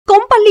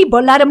Manamtv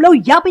బొల్లారంలో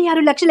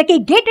 56 లక్షలకే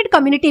gated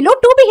కమ్యూనిటీలో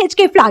 2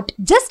 BHK flat.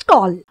 Just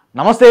call.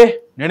 నమస్తే,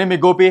 నేను మీ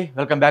Gopi.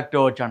 Welcome back to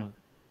our channel.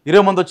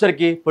 ఈరోజు మంది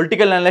వచ్చరికి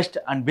political analyst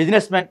and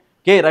business man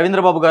K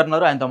Ravindra బాబు గారు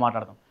ఉన్నారు. ఆయనతో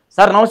మాట్లాడదాం.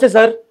 సార్ నమస్తే.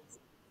 సార్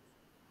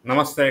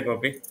నమస్తే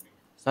గోపి.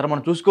 సార్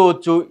మనం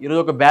చూసుకోవచ్చు,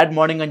 ఈరోజు ఒక బ్యాడ్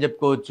మార్నింగ్ అని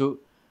చెప్పుకోవచ్చు.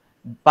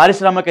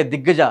 పారిశ్రామిక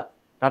దిగ్గజ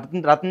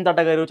రతన్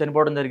టాటా గారు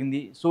చనిపోవడం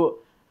జరిగింది. సో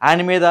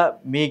ఆయన మీద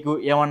మీకు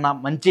ఏమన్నా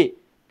మంచి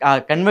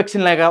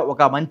కన్వెక్షన్ లాగా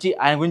ఒక మంచి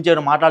ఆయన గురించి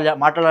ఏమైనా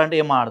మాట్లాడాలంటే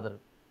ఏం మాట్లాడతారు?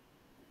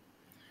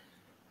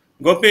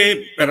 గోపి,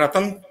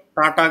 రతన్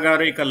టాటా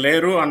గారు ఇక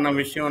లేరు అన్న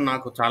విషయం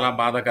నాకు చాలా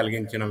బాధ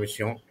కలిగించిన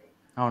విషయం.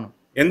 అవును,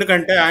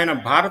 ఎందుకంటే ఆయన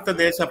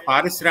భారతదేశ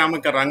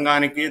పారిశ్రామిక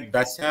రంగానికి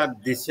దశ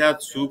దిశ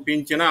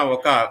చూపించిన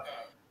ఒక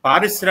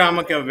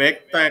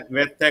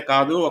పారిశ్రామికవేత్తే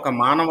కాదు, ఒక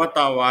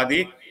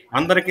మానవతావాది,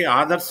 అందరికీ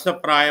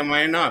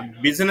ఆదర్శప్రాయమైన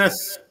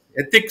బిజినెస్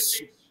ఎథిక్స్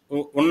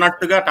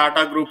ఉన్నట్టుగా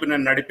టాటా గ్రూప్ ని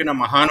నడిపిన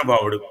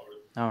మహానుభావుడు.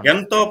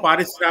 ఎంతో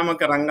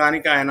పారిశ్రామిక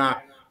రంగానికి ఆయన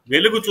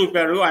వెలుగు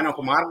చూపాడు. ఆయన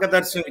ఒక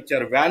మార్గదర్శనం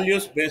ఇచ్చారు.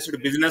 వాల్యూస్ బేస్డ్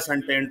బిజినెస్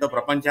అంటే ఏంటో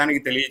ప్రపంచానికి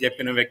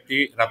తెలియజెప్పిన వ్యక్తి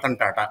రతన్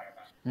టాటా.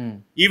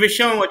 ఈ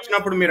విషయం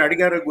వచ్చినప్పుడు మీరు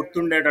అడిగారు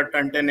గుర్తుండేటట్టు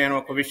అంటే, నేను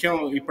ఒక విషయం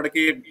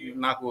ఇప్పటికీ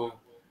నాకు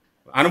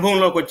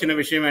అనుభవంలోకి వచ్చిన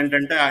విషయం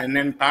ఏంటంటే,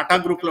 నేను టాటా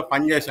గ్రూప్ లో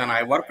పనిచేశాను.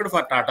 I worked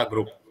for Tata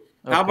group.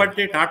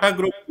 కాబట్టి టాటా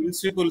గ్రూప్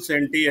ప్రిన్సిపల్స్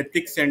ఏంటి,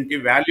 ఎథిక్స్ ఏంటి,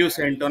 వాల్యూస్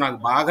ఏంటో నాకు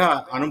బాగా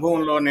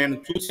అనుభవంలో నేను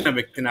చూసిన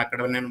వ్యక్తిని.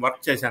 అక్కడ నేను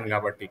వర్క్ చేశాను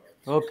కాబట్టి.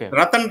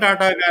 రతన్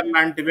టాటా గారు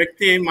లాంటి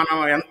వ్యక్తి మనం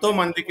ఎంతో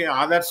మందికి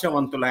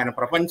ఆదర్శవంతులు. ఆయన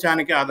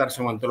ప్రపంచానికి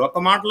ఆదర్శవంతులు.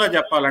 ఒక మాటలో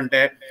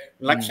చెప్పాలంటే,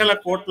 లక్షల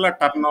కోట్ల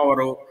టర్న్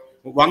ఓవరు,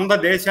 100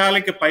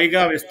 దేశాలకి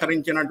పైగా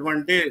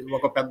విస్తరించినటువంటి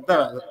ఒక పెద్ద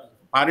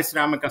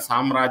పారిశ్రామిక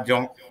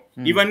సామ్రాజ్యం,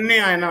 ఇవన్నీ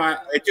ఆయన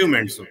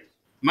అచీవ్మెంట్స్.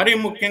 మరీ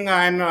ముఖ్యంగా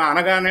ఆయన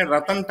అనగానే,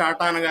 రతన్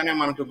టాటా అనగానే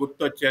మనకు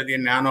గుర్తొచ్చేది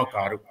నానో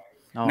కారు.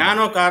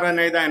 నానో కార్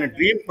అనేది ఆయన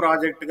డ్రీమ్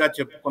ప్రాజెక్ట్ గా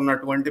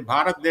చెప్పుకున్నటువంటి,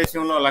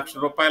 భారతదేశంలో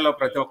 ₹1,00,000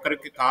 ప్రతి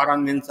ఒక్కరికి కారు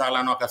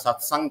అందించాలని ఒక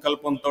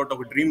సత్సంకల్పంతో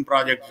ఒక డ్రీమ్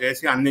ప్రాజెక్ట్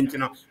చేసి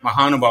అందించిన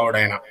మహానుభావుడు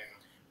ఆయన.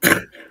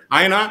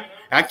 ఆయన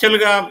యాక్చువల్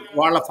గా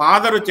వాళ్ళ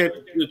ఫాదర్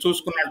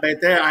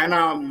చూసుకున్నట్టయితే, ఆయన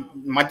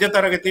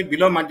మధ్యతరగతి,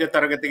 బిలో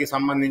మధ్యతరగతికి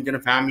సంబంధించిన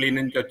ఫ్యామిలీ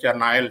నుంచి వచ్చారు,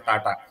 నాయల్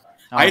టాటా.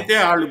 అయితే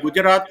వాళ్ళు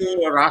గుజరాత్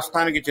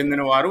రాష్ట్రానికి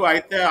చెందిన వారు.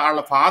 అయితే వాళ్ళ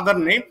ఫాదర్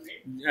ని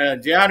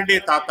జేఆర్డి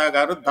తాతా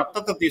గారు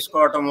దత్తత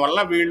తీసుకోవటం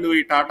వల్ల వీళ్ళు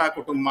ఈ టాటా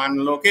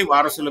కుటుంబాల్లోకి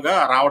వారసులుగా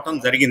రావటం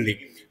జరిగింది.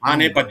 ఆ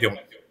నేపథ్యం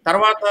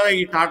తర్వాత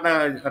ఈ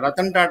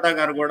రతన్ టాటా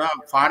గారు కూడా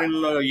ఫారిన్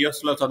లో,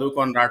 యుఎస్ లో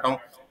చదువుకొని రావటం,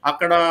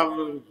 అక్కడ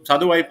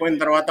చదువు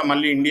అయిపోయిన తర్వాత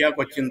మళ్ళీ ఇండియాకి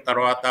వచ్చిన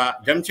తర్వాత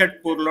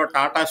జంషెడ్పూర్ లో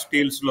టాటా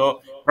స్టీల్స్ లో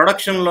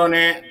ప్రొడక్షన్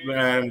లోనే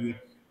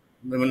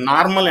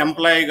నార్మల్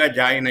ఎంప్లాయీగా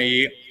జాయిన్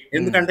అయ్యి,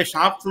 ఎందుకంటే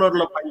షాప్ ఫ్లోర్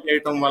లో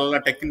పనిచేయటం వల్ల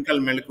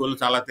టెక్నికల్ మెళకువలు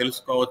చాలా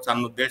తెలుసుకోవచ్చు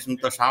అన్న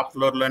ఉద్దేశంతో షాప్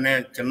ఫ్లోర్ లోనే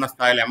చిన్న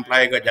స్థాయిలో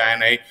ఎంప్లాయీగా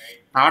జాయిన్ అయ్యి,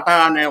 టాటా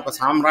అనే ఒక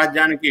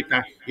సామ్రాజ్యానికి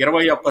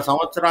 21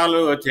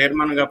 సంవత్సరాలు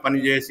చైర్మన్ గా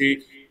పనిచేసి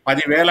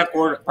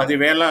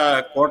 10,000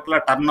 కోట్ల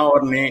టర్న్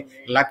ఓవర్ ని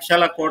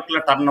లక్షల కోట్ల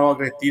టర్న్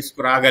ఓవర్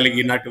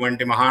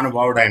తీసుకురాగలిగినటువంటి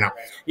మహానుభావుడు ఆయన.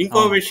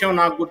 ఇంకో విషయం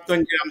నాకు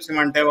గుర్తుంచే అంశం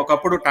అంటే,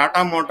 ఒకప్పుడు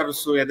టాటా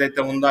మోటార్స్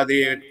ఏదైతే ఉందో అది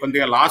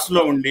కొద్దిగా లాస్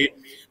లో ఉండి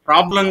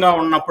ప్రాబ్లం గా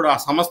ఉన్నప్పుడు ఆ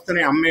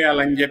సంస్థని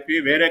అమ్మేయాలని చెప్పి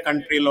వేరే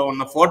కంట్రీలో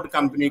ఉన్న ఫోర్డ్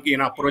కంపెనీకి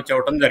ఈయన అప్రోచ్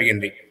అవ్వడం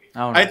జరిగింది.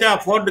 అయితే ఆ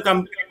ఫోర్డ్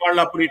కంపెనీ వాళ్ళు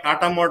అప్పుడు ఈ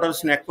టాటా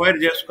మోటార్స్ ని అక్వైర్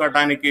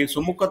చేసుకోవడానికి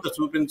సుముఖత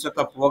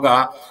చూపించకపోగా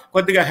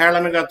కొద్దిగా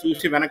హేళనగా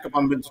చూసి వెనక్కి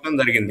పంపించడం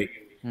జరిగింది.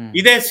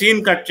 ఇదే సీన్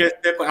కట్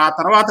చేస్తే, ఆ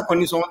తర్వాత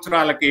కొన్ని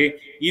సంవత్సరాలకి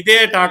ఇదే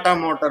టాటా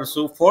మోటార్స్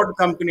ఫోర్డ్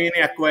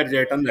కంపెనీని అక్వైర్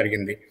చేయడం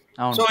జరిగింది.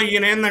 సో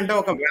ఈయన ఏంటంటే,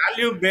 ఒక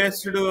వాల్యూ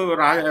బేస్డ్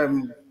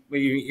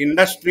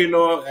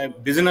ఇండస్ట్రీలో,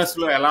 బిజినెస్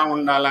లో ఎలా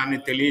ఉండాలని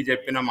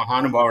తెలియజెప్పిన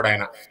మహానుభావుడు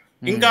ఆయన.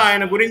 ఇంకా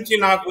ఆయన గురించి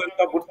నాకు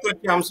ఇంకా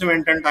గుర్తొచ్చే అంశం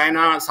ఏంటంటే, ఆయన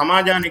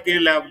సమాజానికి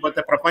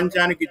లేకపోతే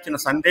ప్రపంచానికి ఇచ్చిన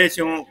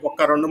సందేశం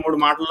ఒక 2-3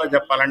 మాటల్లో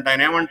చెప్పాలంటే,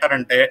 ఆయన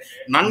ఏమంటారంటే,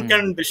 నన్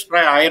can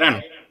destroy iron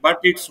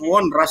but its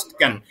own rust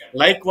can,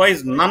 like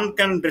wise none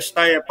can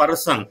destroy a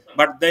person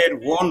but their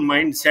own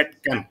mind set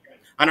can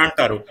అని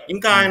అంటారు.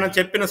 ఇంకా ఆయన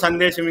చెప్పిన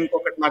సందేశం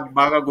ఇంకొకటి నాకు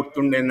బాగా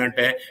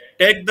గుర్తుండేందంటే,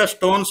 take the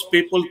stones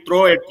people throw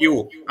at you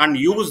and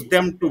use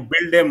them to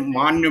build a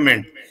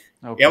monument.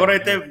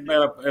 ఎవరైతే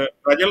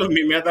ప్రజలు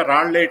మీ మీద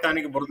రాళ్ళు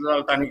వేయటానికి, బురద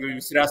చల్లటానికి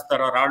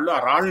విసిరేస్తారో రాళ్ళు, ఆ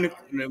రాళ్ళని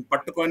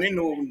పట్టుకొని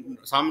నువ్వు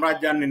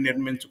సామ్రాజ్యాన్ని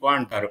నిర్మించుకో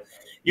అంటారు.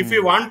 If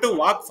you want to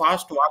walk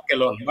fast walk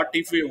alone, but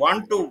if you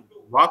want to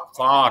walk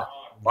far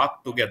walk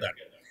together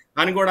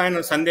అని కూడా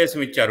ఆయన సందేశం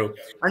ఇచ్చారు.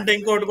 అంటే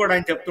ఇంకోటి కూడా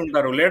ఆయన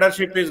చెప్తుంటారు,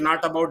 leadership is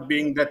not about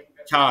being the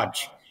charge,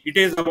 it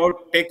is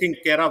about taking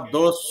care of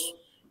those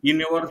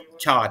in your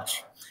charge.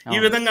 ఈ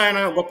విధంగా ఆయన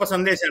గొప్ప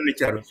సందేశాన్ని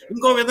ఇచ్చారు.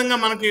 ఇంకో విధంగా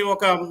మనకి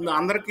ఒక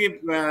అందరికీ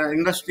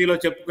ఇండస్ట్రీలో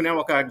చెప్పుకునే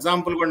ఒక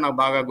ఎగ్జాంపుల్ కూడా నాకు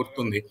బాగా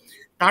గుర్తుంది.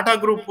 టాటా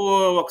గ్రూప్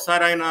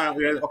ఒకసారి ఆయన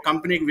ఒక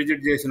కంపెనీకి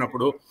విజిట్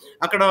చేసినప్పుడు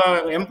అక్కడ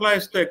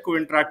ఎంప్లాయీస్ తో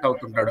ఎక్కువ ఇంటరాక్ట్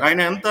అవుతుంటాడు. ఆయన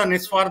ఎంత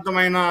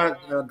నిస్వార్థమైన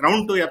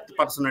గ్రౌండ్ టు ఎర్త్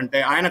పర్సన్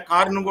అంటే ఆయన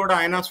కారును కూడా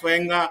ఆయన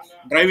స్వయంగా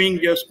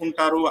డ్రైవింగ్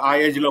చేసుకుంటారు. ఆ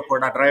ఏజ్ లో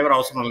కూడా డ్రైవర్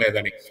అవసరం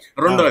లేదని.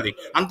 రెండోది,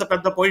 అంత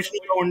పెద్ద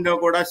పొజిషన్ లో ఉండే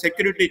కూడా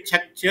సెక్యూరిటీ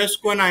చెక్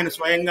చేసుకొని ఆయన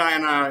స్వయంగా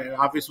ఆయన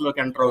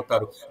ఆఫీసులోకి ఎంటర్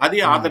అవుతారు. అది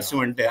ఆదర్శం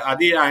అంటే,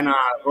 అది ఆయన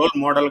రోల్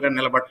మోడల్ గా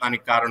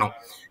నిలబడటానికి కారణం.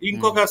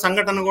 ఇంకొక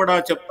సంఘటన కూడా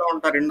చెప్తా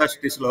ఉంటారు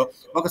ఇండస్ట్రీస్ లో.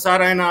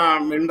 ఒకసారి ఆయన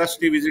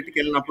ఇండస్ట్రీ విజిట్ కి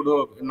వెళ్ళినప్పుడు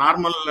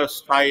నార్మల్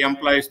స్థాయి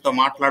ఎంప్లాయీస్ తో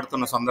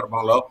మాట్లాడుతున్న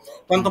సందర్భంలో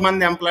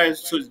కొంతమంది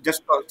ఎంప్లాయీస్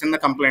జస్ట్ చిన్న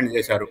కంప్లైంట్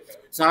చేశారు.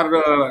 Sir,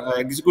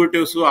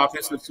 executives,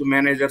 officers,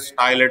 managers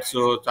toilets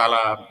చాలా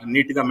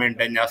నీట్ గా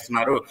మెయింటైన్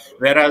చేస్తున్నారు,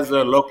 వేరాజ్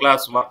లో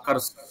క్లాస్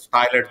వర్కర్స్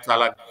టాయిలెట్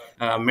చాలా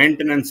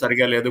మెయింటెనెన్స్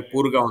సరిగా లేదు,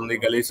 పూర్గా ఉంది,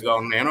 గలీజ్ గా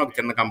ఉంది అని ఒక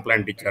చిన్న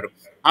కంప్లైంట్ ఇచ్చారు.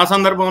 ఆ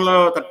సందర్భంలో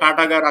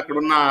టాటా గారు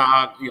అక్కడున్న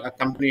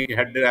కంపెనీ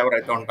హెడ్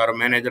ఎవరైతే ఉంటారో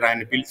మేనేజర్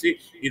ఆయన్ని పిలిచి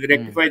ఇది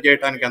రెక్టిఫై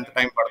చేయడానికి ఎంత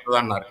టైం పడుతుంది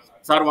అన్నారు.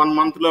 సార్, 1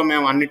 month లో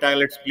మేము అన్ని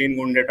టాయిలెట్స్ క్లీన్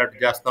గా ఉండేటట్టు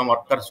చేస్తాం,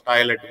 వర్కర్స్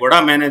టాయిలెట్ కూడా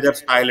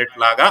మేనేజర్స్ టాయిలెట్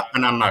లాగా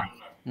అని అన్నారు.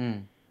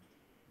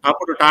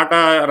 అప్పుడు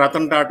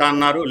రతన్ టాటా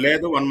అన్నారు,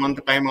 లేదు 1 month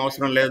టైం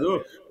అవసరం లేదు,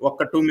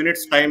 ఒక్క 2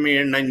 minutes టైం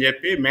ఇవ్వండి అని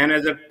చెప్పి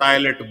మేనేజర్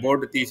టాయిలెట్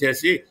బోర్డు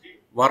తీసేసి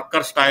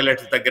వర్కర్స్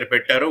టాయిలెట్స్ దగ్గర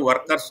పెట్టారు.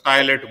 వర్కర్స్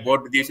టాయిలెట్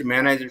బోర్డు తీసి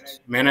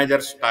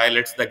మేనేజర్స్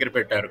టాయిలెట్స్ దగ్గర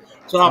పెట్టారు.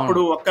 సో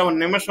అప్పుడు ఒక్క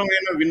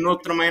నిమిషమైన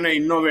వినూత్నమైన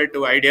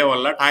ఇన్నోవేటివ్ ఐడియా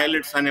వల్ల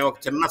టాయిలెట్స్ అనే ఒక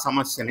చిన్న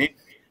సమస్యని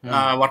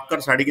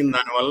వర్కర్స్ అడిగిన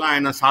దాని వల్ల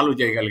ఆయన సాల్వ్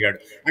చేయగలిగాడు.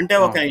 అంటే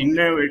ఒక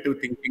ఇన్నోవేటివ్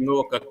థింకింగ్,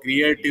 ఒక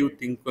క్రియేటివ్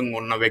థింకింగ్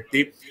ఉన్న వ్యక్తి,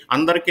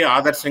 అందరికీ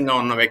ఆదర్శంగా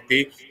ఉన్న వ్యక్తి.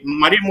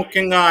 మరీ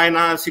ముఖ్యంగా ఆయన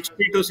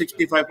 60 to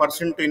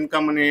 65%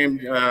 ఇన్కమ్ ని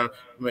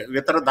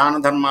ఇతర దాన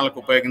ధర్మాలకు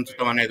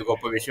ఉపయోగించడం అనేది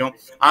గొప్ప విషయం.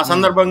 ఆ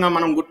సందర్భంగా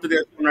మనం గుర్తు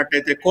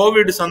చేసుకున్నట్టయితే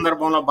కోవిడ్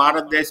సందర్భంలో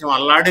భారతదేశం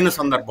అల్లాడిన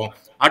సందర్భం.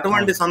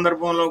 అటువంటి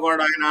సందర్భంలో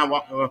కూడా ఆయన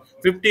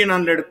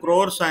 1,500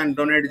 crores ఆయన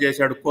డొనేట్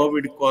చేశాడు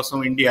కోవిడ్ కోసం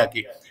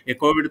ఇండియాకి, ఈ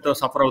కోవిడ్ తో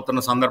సఫర్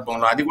అవుతున్న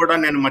సందర్భంలో. అది కూడా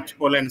నేను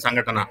మర్చిపోలేని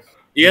సంఘటన.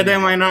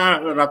 ఏదేమైనా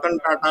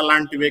రతన్ టాటా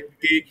లాంటి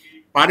వ్యక్తి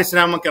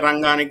పారిశ్రామిక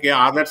రంగానికి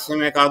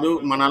ఆదర్శమే కాదు,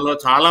 మనలో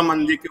చాలా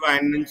మందికి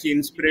ఆయన నుంచి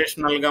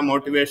ఇన్స్పిరేషనల్ గా,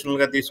 మోటివేషనల్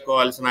గా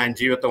తీసుకోవాల్సిన ఆయన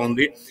జీవితం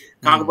ఉంది.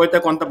 కాకపోతే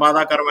కొంత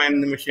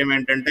బాధాకరమైన విషయం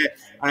ఏంటంటే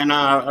ఆయన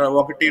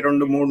 1,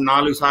 2, 3,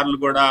 4 సార్లు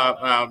కూడా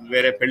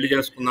వేరే పెళ్లి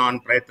చేసుకుందామని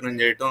ప్రయత్నం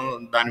చేయటం,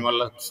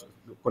 దానివల్ల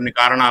కొన్ని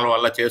కారణాల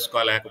వల్ల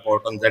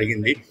చేసుకోలేకపోవటం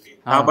జరిగింది.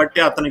 కాబట్టి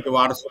అతనికి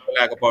వారసత్వం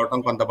లేకపోవటం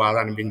కొంత బాధ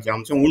అనిపించే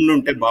అంశం.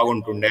 ఉండుంటే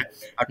బాగుంటుండే,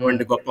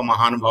 అటువంటి గొప్ప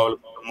మహానుభావుల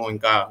కుటుంబం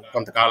ఇంకా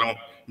కొంతకాలం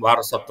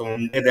వారసత్వం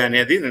ఉండేది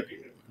అనేది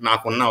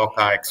నాకున్న ఒక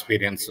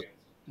ఎక్స్పీరియన్స్.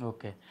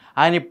 ఓకే.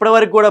 ఆయన ఇప్పటి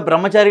వరకు కూడా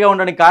బ్రహ్మచారిగా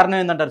ఉండడానికి కారణం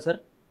ఏంటంటారు సార్?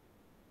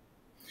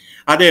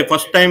 అదే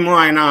ఫస్ట్ టైం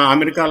ఆయన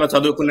అమెరికాలో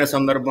చదువుకునే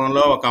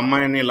సందర్భంలో ఒక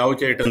అమ్మాయిని లవ్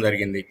చేయటం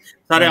జరిగింది.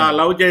 సరే, ఆ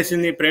లవ్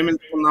చేసింది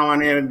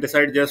ప్రేమించుకుందామని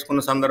డిసైడ్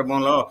చేసుకున్న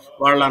సందర్భంలో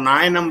వాళ్ళ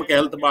నాయనమ్మకి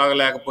హెల్త్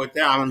బాగలేకపోతే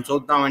ఆమెను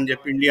చూద్దామని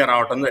చెప్పి ఇండియా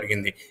రావటం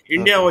జరిగింది.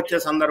 ఇండియా వచ్చే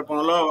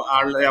సందర్భంలో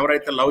వాళ్ళు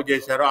ఎవరైతే లవ్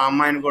చేశారో ఆ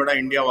అమ్మాయిని కూడా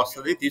ఇండియా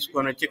వస్తుంది,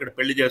 తీసుకొని వచ్చి ఇక్కడ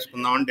పెళ్లి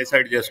చేసుకుందామని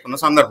డిసైడ్ చేసుకున్న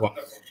సందర్భం.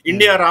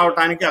 ఇండియా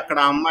రావటానికి అక్కడ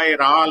అమ్మాయి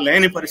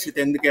రాలేని పరిస్థితి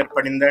ఎందుకు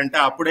ఏర్పడింది అంటే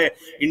అప్పుడే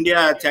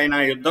ఇండియా చైనా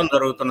యుద్ధం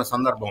జరుగుతున్న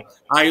సందర్భం.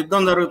 ఆ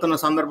యుద్ధం జరుగుతున్న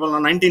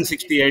సందర్భంలో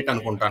 1968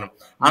 అనుకుంటాను.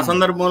 ఆ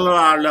సందర్భంలో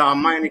వాళ్ళ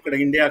అమ్మాయిని ఇక్కడ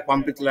ఇండియాకి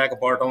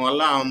పంపించలేకపోవడం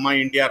వల్ల ఆ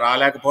అమ్మాయి ఇండియా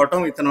రాలేకపోవటం,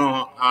 ఇతను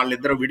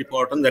వాళ్ళిద్దరు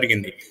విడిపోవటం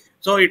జరిగింది.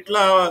 సో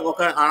ఇట్లా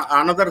ఒక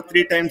అనదర్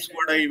 3 times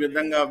కూడా ఈ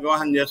విధంగా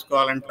వివాహం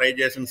చేసుకోవాలని ట్రై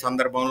చేసిన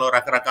సందర్భంలో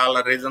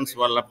రకరకాల రీజన్స్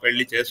వల్ల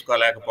పెళ్లి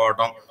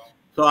చేసుకోలేకపోవటం.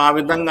 సో ఆ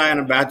విధంగా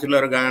ఆయన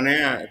బ్యాచులర్ గానే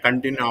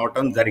కంటిన్యూ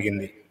అవటం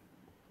జరిగింది.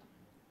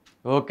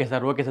 Okay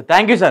sir, okay sir,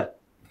 thank you sir.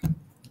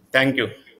 Thank you.